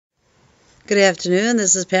Good afternoon.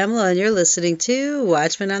 This is Pamela, and you're listening to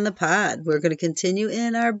Watchman on the Pod. We're going to continue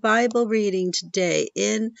in our Bible reading today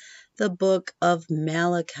in the book of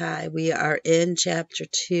Malachi. We are in chapter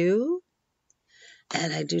 2,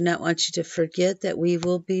 and I do not want you to forget that we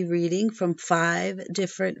will be reading from 5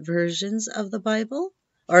 different versions of the Bible.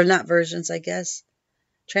 Or not versions, I guess.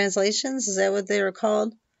 Translations? Is that what they were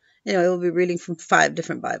called? Anyway, we'll be reading from 5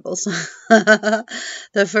 different Bibles.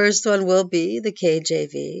 The first one will be the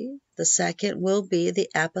KJV. The second will be the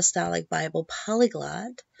Apostolic Bible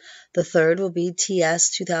Polyglot. The third will be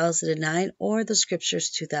TS 2009 or the Scriptures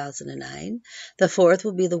 2009. The fourth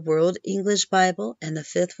will be the World English Bible. And the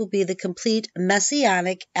fifth will be the Complete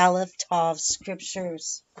Messianic Aleph Tav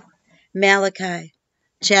Scriptures. Malachi,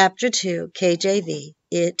 chapter 2, KJV.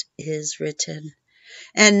 It is written.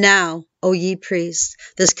 And now, O ye priests,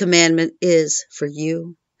 this commandment is for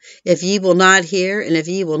you. If ye will not hear, and if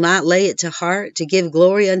ye will not lay it to heart, to give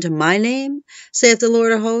glory unto my name, saith the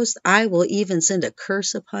Lord of hosts, I will even send a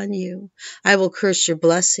curse upon you. I will curse your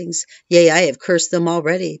blessings. Yea, I have cursed them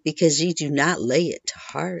already, because ye do not lay it to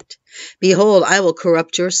heart. Behold, I will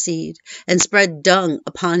corrupt your seed, and spread dung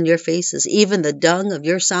upon your faces, even the dung of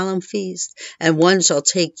your solemn feast, and one shall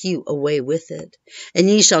take you away with it. And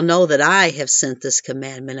ye shall know that I have sent this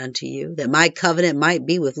commandment unto you, that my covenant might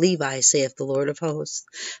be with Levi, saith the Lord of hosts.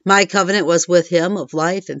 My covenant was with him of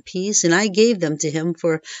life and peace, and I gave them to him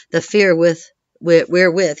for the fear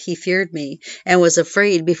wherewith he feared me, and was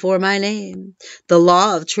afraid before my name. The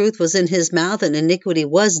law of truth was in his mouth, and iniquity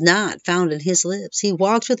was not found in his lips. He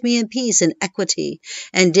walked with me in peace and equity,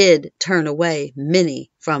 and did turn away many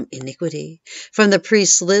from iniquity. From the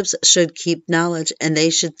priest's lips should keep knowledge, and they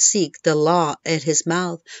should seek the law at his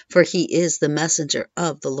mouth, for he is the messenger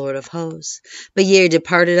of the Lord of hosts. But ye are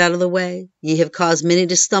departed out of the way. Ye have caused many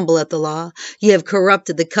to stumble at the law. Ye have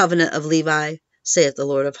corrupted the covenant of Levi, saith the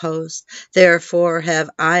Lord of hosts. Therefore have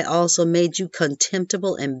I also made you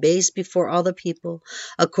contemptible and base before all the people,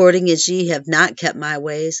 according as ye have not kept my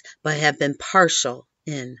ways, but have been partial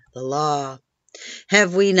in the law.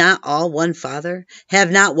 Have we not all one Father? Have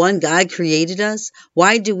not one God created us?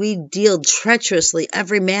 Why do we deal treacherously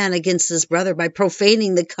every man against his brother by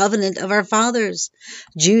profaning the covenant of our fathers?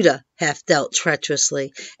 Judah hath dealt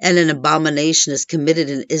treacherously, and an abomination is committed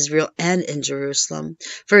in Israel and in Jerusalem.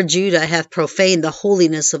 For Judah hath profaned the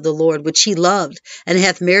holiness of the Lord, which he loved, and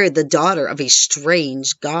hath married the daughter of a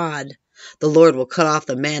strange god. The Lord will cut off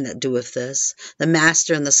the man that doeth this, the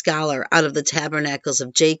master and the scholar, out of the tabernacles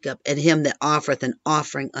of Jacob, and him that offereth an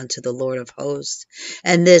offering unto the Lord of hosts.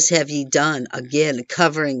 And this have ye done, again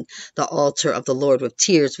covering the altar of the Lord with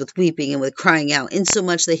tears, with weeping, and with crying out,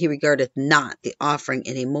 insomuch that he regardeth not the offering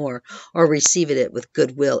any more, or receiveth it with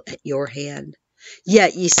good will at your hand.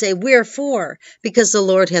 Yet ye say, Wherefore? Because the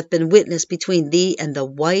Lord hath been witness between thee and the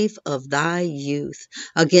wife of thy youth,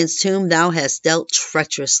 against whom thou hast dealt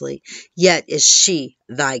treacherously. Yet is she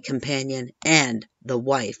thy companion, and the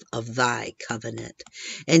wife of thy covenant.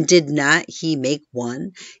 And did not he make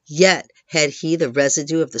one? Yet had he the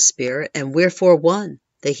residue of the Spirit, and wherefore one?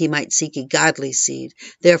 That he might seek a godly seed.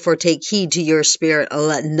 Therefore take heed to your spirit, and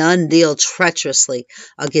let none deal treacherously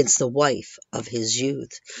against the wife of his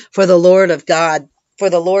youth. For the Lord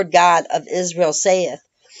God of Israel saith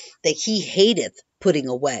that he hateth putting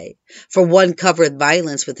away. For one covereth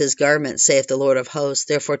violence with his garment, saith the Lord of hosts.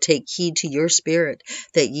 Therefore take heed to your spirit,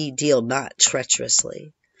 that ye deal not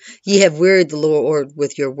treacherously. Ye have wearied the Lord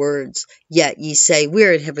with your words, yet ye say,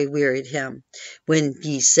 Wherein have we wearied him? When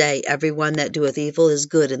ye say, Every one that doeth evil is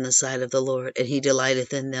good in the sight of the Lord, and he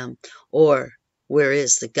delighteth in them. Or, where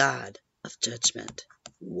is the God of judgment?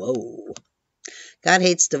 Whoa. God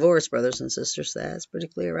hates divorce, brothers and sisters. That's pretty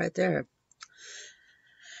clear right there.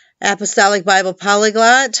 Apostolic Bible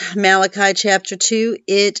Polyglot, Malachi chapter 2,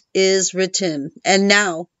 it is written. And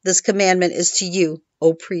now this commandment is to you,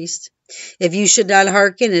 O priest. If you should not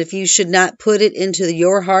hearken, and if you should not put it into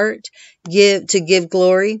your heart, to give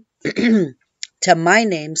glory to my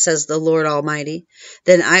name, says the Lord Almighty,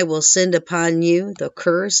 then I will send upon you the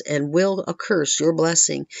curse, and will accurse your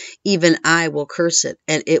blessing. Even I will curse it,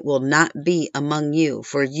 and it will not be among you,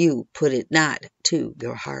 for you put it not to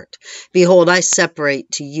your heart. Behold, I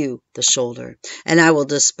separate to you the shoulder, and I will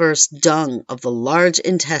disperse dung of the large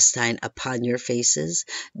intestine upon your faces.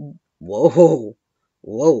 Whoa!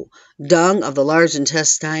 Dung of the large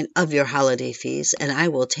intestine of your holiday feast, and I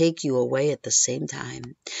will take you away at the same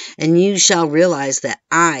time. And you shall realize that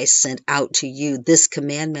I sent out to you this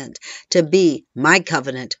commandment to be my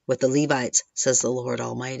covenant with the Levites, says the Lord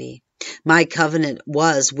Almighty. My covenant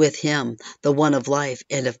was with him, the one of life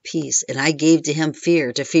and of peace, and I gave to him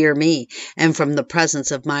fear to fear me, and from the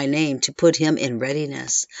presence of my name to put him in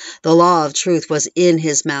readiness. The law of truth was in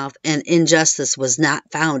his mouth, and injustice was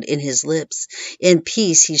not found in his lips. In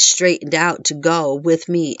peace he straightened out to go with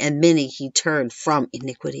me, and many he turned from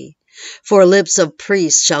iniquity. For lips of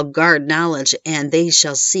priests shall guard knowledge, and they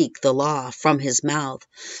shall seek the law from his mouth.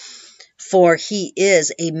 For he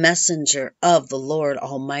is a messenger of the Lord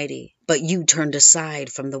Almighty. But you turned aside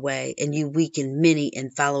from the way, and you weakened many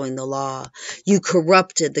in following the law. You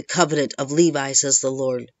corrupted the covenant of Levi, says the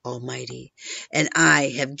Lord Almighty. And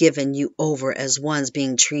I have given you over as ones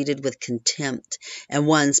being treated with contempt, and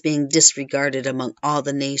ones being disregarded among all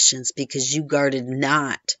the nations, because you guarded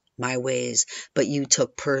not my ways, but you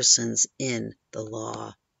took persons in the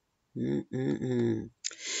law.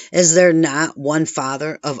 Is there not one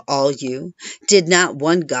Father of all you? Did not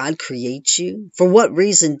one God create you? For what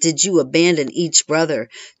reason did you abandon each brother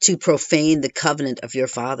to profane the covenant of your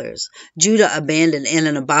fathers? Judah abandoned, and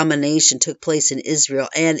an abomination took place in Israel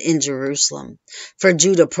and in Jerusalem. For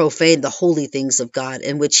Judah profaned the holy things of God,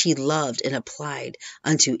 in which he loved and applied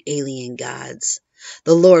unto alien gods.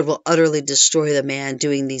 The Lord will utterly destroy the man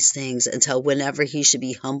doing these things until whenever he should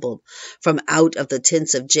be humbled from out of the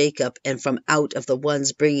tents of Jacob and from out of the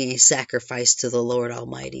ones bringing a sacrifice to the Lord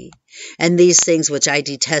Almighty. And these things which I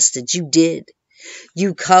detested you did.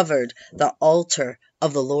 You covered the altar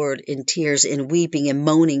of the Lord in tears, in weeping and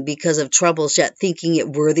moaning because of troubles, yet thinking it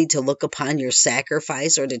worthy to look upon your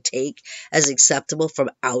sacrifice or to take as acceptable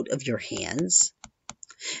from out of your hands.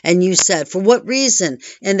 And you said, for what reason?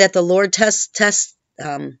 And that the Lord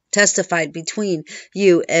testified between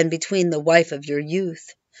you and between the wife of your youth,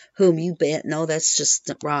 whom you no, that's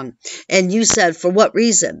just wrong. And you said, for what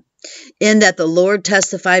reason? In that the Lord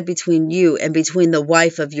testified between you and between the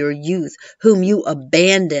wife of your youth, whom you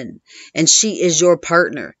abandoned, and she is your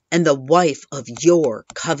partner and the wife of your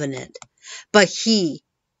covenant. But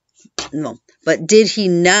did he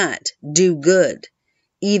not do good?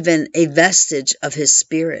 Even a vestige of his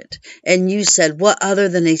spirit. And you said, what other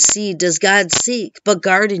than a seed does God seek? But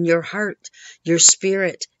guard in your heart, your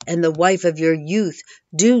spirit, and the wife of your youth.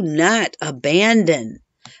 Do not abandon.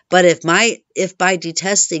 But if by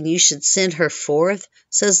detesting you should send her forth,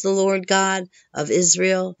 says the Lord God of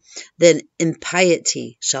Israel, then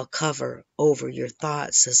impiety shall cover over your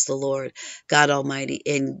thoughts, says the Lord God Almighty,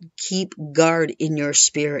 and keep guard in your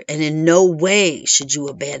spirit, and in no way should you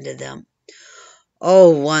abandon them.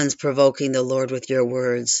 O ones provoking the Lord with your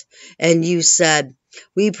words. And you said,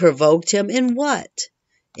 we provoked him in what?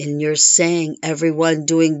 In your saying, everyone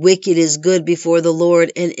doing wicked is good before the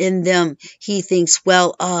Lord, and in them he thinks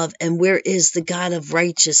well of. And where is the God of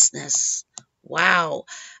righteousness? Wow.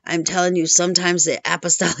 I'm telling you, sometimes the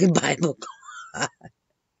Apostolic Bible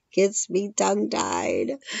gets me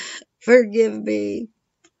tongue-tied. Forgive me.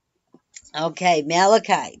 Okay,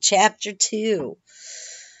 Malachi chapter 2.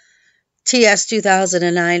 TS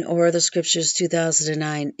 2009, or the Scriptures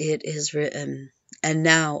 2009, it is written, and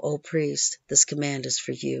now, O priest, this command is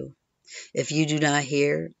for you. If you do not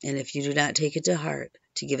hear, and if you do not take it to heart,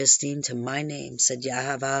 to give esteem to my name, said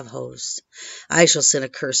Yahweh of hosts, I shall send a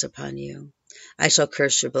curse upon you. I shall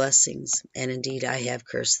curse your blessings, and indeed I have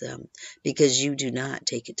cursed them, because you do not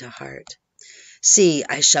take it to heart. See,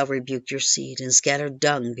 I shall rebuke your seed, and scatter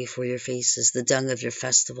dung before your faces, the dung of your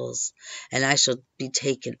festivals, and I shall be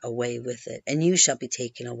taken away with it, and you shall be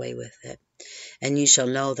taken away with it. And you shall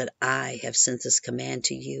know that I have sent this command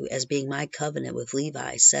to you, as being my covenant with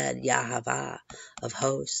Levi, said Yahweh of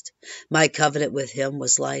hosts. My covenant with him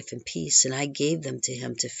was life and peace, and I gave them to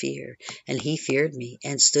him to fear, and he feared me,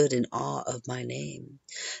 and stood in awe of my name.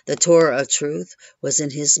 The Torah of truth was in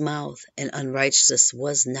his mouth, and unrighteousness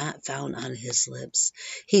was not found on his lips.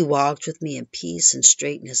 He walked with me in peace and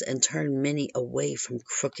straightness, and turned many away from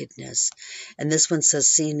crookedness. And this one says,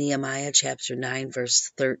 see Nehemiah chapter 9,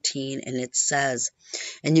 verse 13, and it says,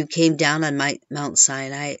 and you came down on Mount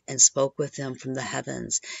Sinai and spoke with them from the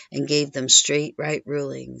heavens, and gave them straight right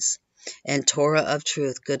rulings, and Torah of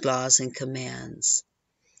truth, good laws and commands.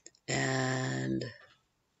 And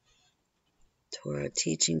Torah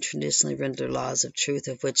teaching traditionally rendered laws of truth,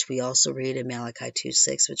 of which we also read in Malachi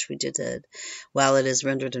 2:6, which we did, while it is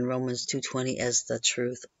rendered in Romans 2:20 as the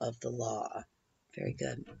truth of the law. Very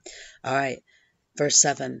good. All right. Verse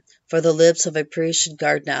 7, for the lips of a priest should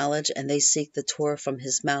guard knowledge, and they seek the Torah from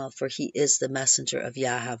his mouth, for he is the messenger of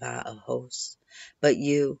Yahweh of hosts. But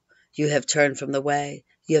you have turned from the way.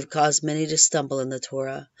 You have caused many to stumble in the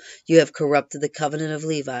Torah. You have corrupted the covenant of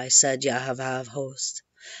Levi, said Yahweh of hosts.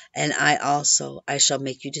 And I shall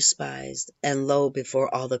make you despised and low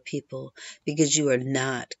before all the people, because you are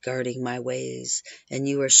not guarding my ways, and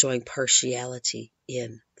you are showing partiality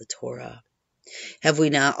in the Torah. Have we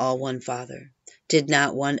not all one Father? Did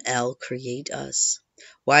not one El create us?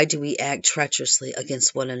 Why do we act treacherously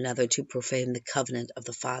against one another to profane the covenant of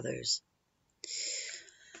the fathers?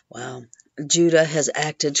 Wow. Judah has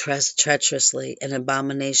acted treacherously. An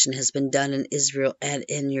abomination has been done in Israel and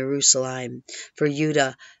in Jerusalem. For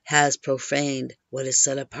Judah has profaned what is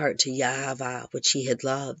set apart to Yahweh, which he had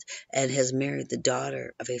loved, and has married the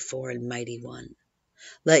daughter of a foreign mighty one.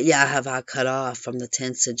 Let Yahweh cut off from the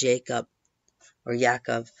tents of Jacob, or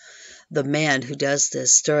Yaakov, the man who does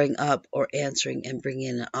this, stirring up or answering and bringing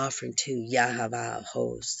in an offering to Yahweh of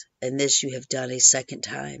hosts. And this you have done a second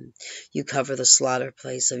time. You cover the slaughter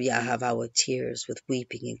place of Yahweh with tears, with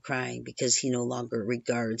weeping and crying, because he no longer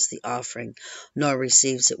regards the offering, nor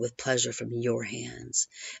receives it with pleasure from your hands.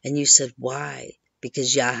 And you said, why?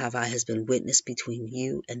 Because Yahweh has been witness between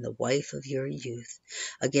you and the wife of your youth,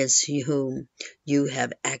 against whom you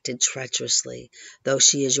have acted treacherously, though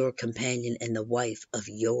she is your companion and the wife of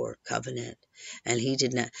your covenant. And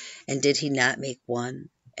did he not make one?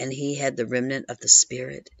 And he had the remnant of the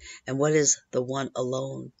Spirit. And what is the one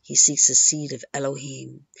alone? He seeks the seed of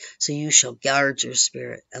Elohim. So you shall guard your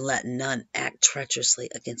spirit, and let none act treacherously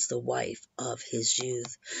against the wife of his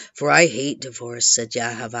youth. For I hate divorce, said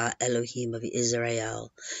Yahweh Elohim of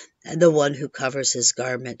Israel, and the one who covers his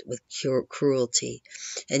garment with cruelty.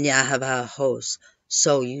 And Yahweh hosts,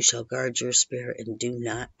 so you shall guard your spirit and do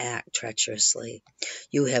not act treacherously.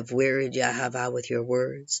 You have wearied Yahweh with your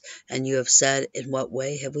words, and you have said, in what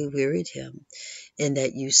way have we wearied him? In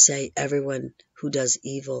that you say, everyone who does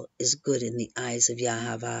evil is good in the eyes of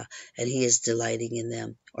Yahweh, and he is delighting in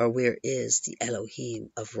them. Or where is the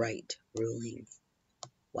Elohim of right ruling?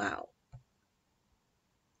 Wow.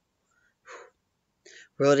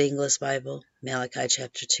 World English Bible, Malachi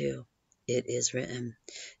chapter 2. It is written,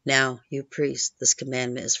 now, you priests, this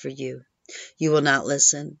commandment is for you. You will not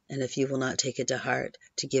listen, and if you will not take it to heart,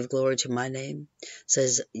 to give glory to my name,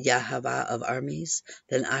 says Yahweh of armies,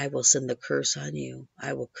 then I will send the curse on you.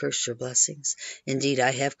 I will curse your blessings. Indeed,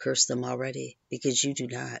 I have cursed them already, because you do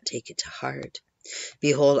not take it to heart.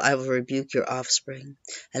 Behold, I will rebuke your offspring,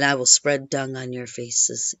 and I will spread dung on your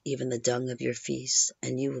faces, even the dung of your feasts,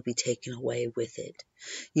 and you will be taken away with it.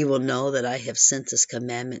 You will know that I have sent this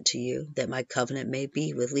commandment to you, that my covenant may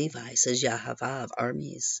be with Levi, says Yahweh of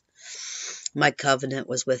armies. My covenant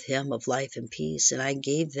was with him of life and peace, and I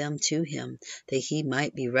gave them to him, that he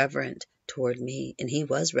might be reverent toward me, and he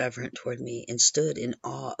was reverent toward me, and stood in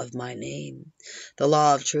awe of my name. The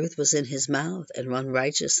law of truth was in his mouth, and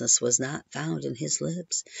unrighteousness was not found in his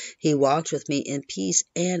lips. He walked with me in peace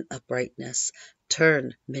and uprightness,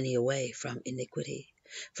 turned many away from iniquity.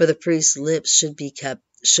 For the priest's lips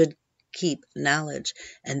should keep knowledge,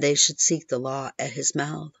 and they should seek the law at his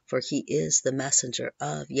mouth, for he is the messenger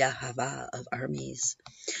of Yahweh of armies.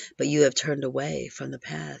 But you have turned away from the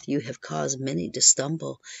path. You have caused many to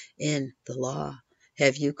stumble in the law.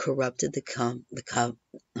 Have you corrupted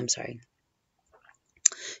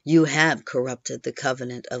You have corrupted the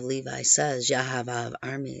covenant of Levi, says Yahweh of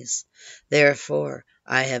armies. Therefore,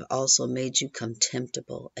 I have also made you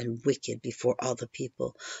contemptible and wicked before all the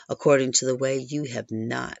people, according to the way you have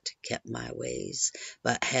not kept my ways,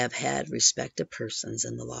 but have had respect of persons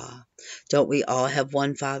in the law. Don't we all have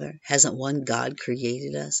one Father? Hasn't one God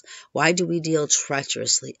created us? Why do we deal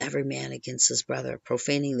treacherously, every man against his brother,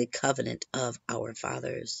 profaning the covenant of our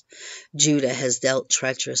fathers? Judah has dealt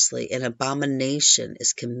treacherously. An abomination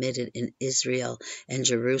is committed in Israel and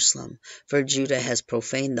Jerusalem, for Judah has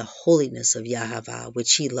profaned the holiness of Yahweh,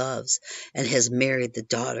 which he loves, and has married the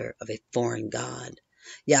daughter of a foreign god.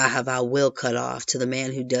 Yahweh will cut off to the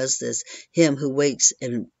man who does this, him who wakes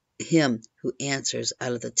and him who answers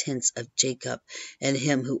out of the tents of Jacob, and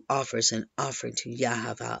him who offers an offering to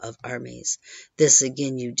Yahweh of armies. This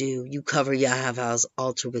again you do. You cover Yahweh's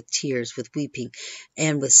altar with tears, with weeping,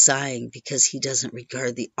 and with sighing, because he doesn't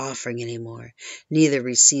regard the offering anymore, neither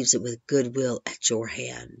receives it with goodwill at your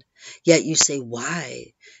hand. Yet you say,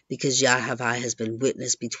 why? Because Yahweh has been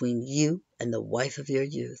witness between you and the wife of your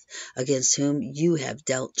youth, against whom you have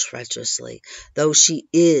dealt treacherously, though she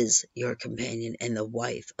is your companion and the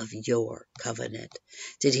wife of your covenant.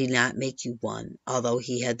 Did he not make you one, although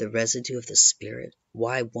he had the residue of the Spirit?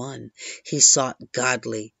 Why one? He sought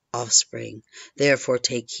godly offspring. Therefore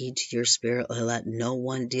take heed to your spirit, and let no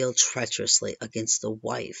one deal treacherously against the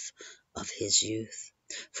wife of his youth.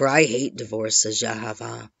 For I hate divorce, says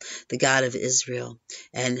Yahavah, the God of Israel,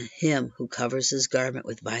 and him who covers his garment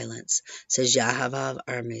with violence, says Yahavah of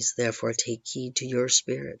armies. Therefore take heed to your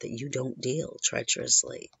spirit that you don't deal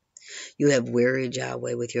treacherously. You have wearied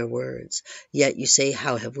Yahweh with your words, yet you say,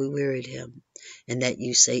 how have we wearied him? And that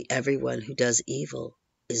you say, everyone who does evil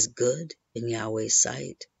is good in Yahweh's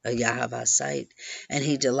sight, Yahavah's sight, and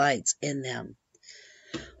he delights in them.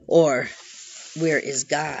 Or, where is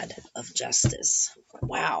God of justice?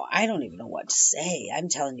 Wow, I don't even know what to say. I'm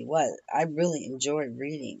telling you what, I really enjoy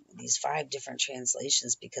reading these 5 different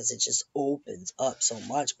translations because it just opens up so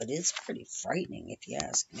much, but it's pretty frightening if you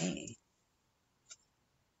ask me.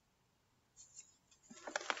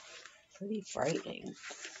 Pretty frightening.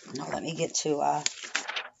 Now let me get to,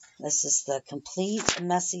 this is the complete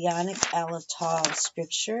Messianic Aleph Tav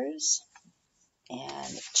Scriptures,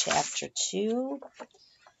 and chapter 2,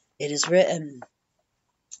 it is written,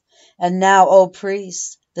 and now, O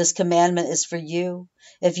priest, this commandment is for you.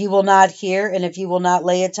 If you will not hear, and if you will not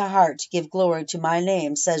lay it to heart to give glory to my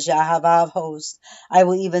name, says Yahavah of hosts, I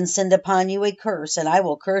will even send upon you a curse, and I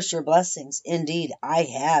will curse your blessings. Indeed, I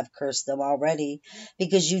have cursed them already,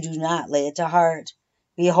 because you do not lay it to heart.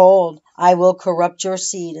 Behold, I will corrupt your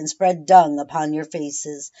seed and spread dung upon your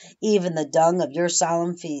faces, even the dung of your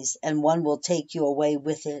solemn feasts, and one will take you away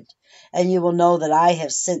with it. And you will know that I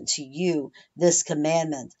have sent to you this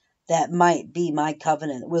commandment, that might be my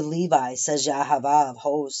covenant with Levi, says Yahavah of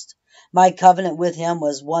hosts. My covenant with him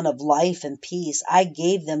was one of life and peace. I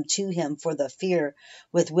gave them to him for the fear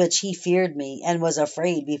with which he feared me and was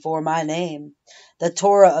afraid before my name. The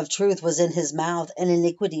Torah of truth was in his mouth, and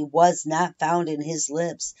iniquity was not found in his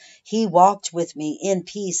lips. He walked with me in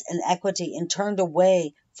peace and equity, and turned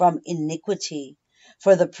away from iniquity.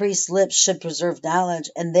 For the priest's lips should preserve knowledge,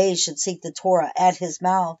 and they should seek the Torah at his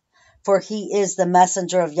mouth. For he is the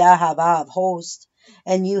messenger of Yahavah of hosts,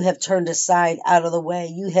 and you have turned aside out of the way.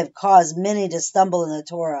 You have caused many to stumble in the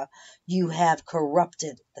Torah. You have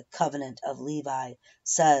corrupted the covenant of Levi,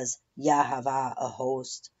 says Yahavah of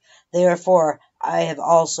hosts. Therefore I have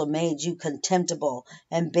also made you contemptible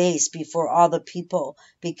and base before all the people,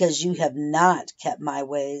 because you have not kept my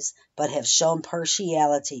ways, but have shown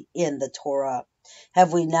partiality in the Torah.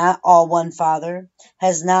 Have we not all one Father?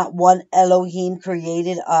 Has not one Elohim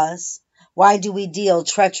created us? Why do we deal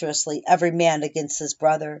treacherously every man against his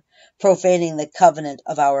brother, profaning the covenant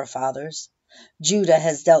of our fathers? Judah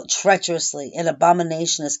has dealt treacherously, and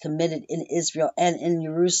abomination is committed in Israel and in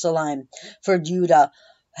Jerusalem, for Judah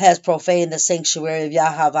has profaned the sanctuary of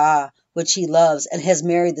Yahavah, which he loves, and has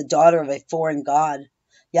married the daughter of a foreign god.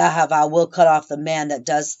 Yahavah will cut off the man that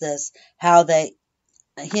does this,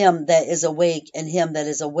 him that is awake and him that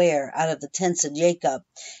is aware out of the tents of Jacob,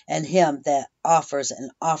 and him that offers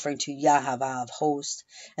an offering to Yahavah of hosts.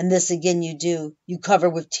 And this again you do, you cover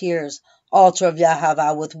with tears altar of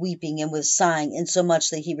Yahavah with weeping and with sighing,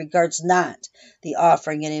 insomuch that he regards not the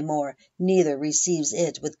offering any more, neither receives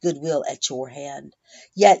it with goodwill at your hand.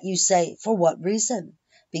 Yet you say, for what reason?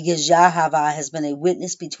 Because Yahavah has been a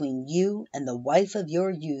witness between you and the wife of your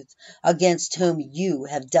youth, against whom you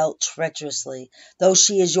have dealt treacherously, though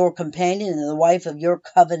she is your companion and the wife of your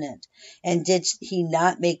covenant. And did he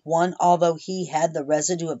not make one, although he had the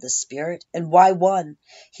residue of the Spirit? And why one?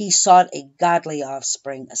 He sought a godly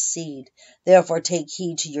offspring, a seed. Therefore take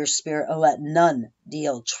heed to your spirit, and let none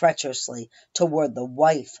deal treacherously toward the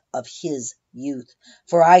wife of his youth.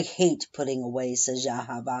 For I hate putting away, says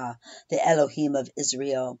Yahavah, the Elohim of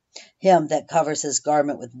Israel, him that covers his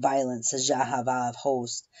garment with violence, says Yahavah of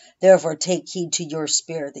hosts. Therefore take heed to your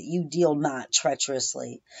spirit, that you deal not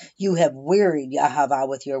treacherously. You have wearied Yahavah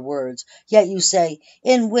with your words. Yet you say,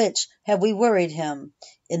 in which have we worried him?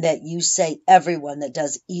 In that you say, everyone that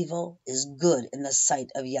does evil is good in the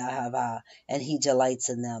sight of Yahavah, and he delights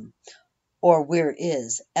in them. Or where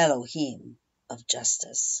is Elohim of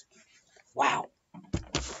justice? Wow.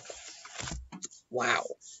 Wow.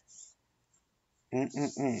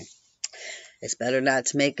 It's better not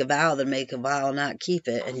to make a vow than make a vow and not keep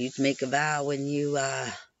it. And you make a vow when you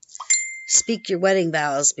speak your wedding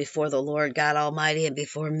vows before the Lord God Almighty and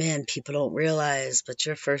before men. People don't realize, but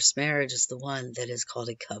your first marriage is the one that is called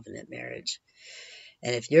a covenant marriage.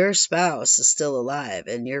 And if your spouse is still alive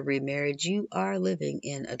and you're remarried, you are living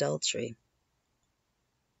in adultery.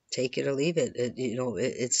 Take it or leave it.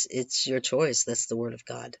 It's your choice. That's the word of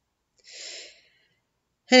God.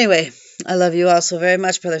 Anyway, I love you all so very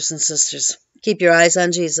much, brothers and sisters. Keep your eyes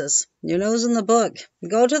on Jesus, your nose in the book.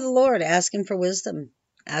 Go to the Lord, ask him for wisdom,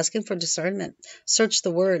 ask him for discernment. Search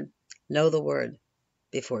the word, know the word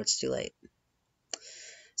before it's too late.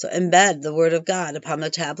 So embed the Word of God upon the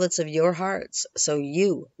tablets of your hearts so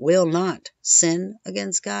you will not sin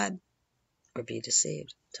against God or be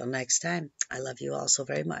deceived. Till next time, I love you all so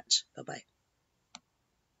very much. Bye-bye.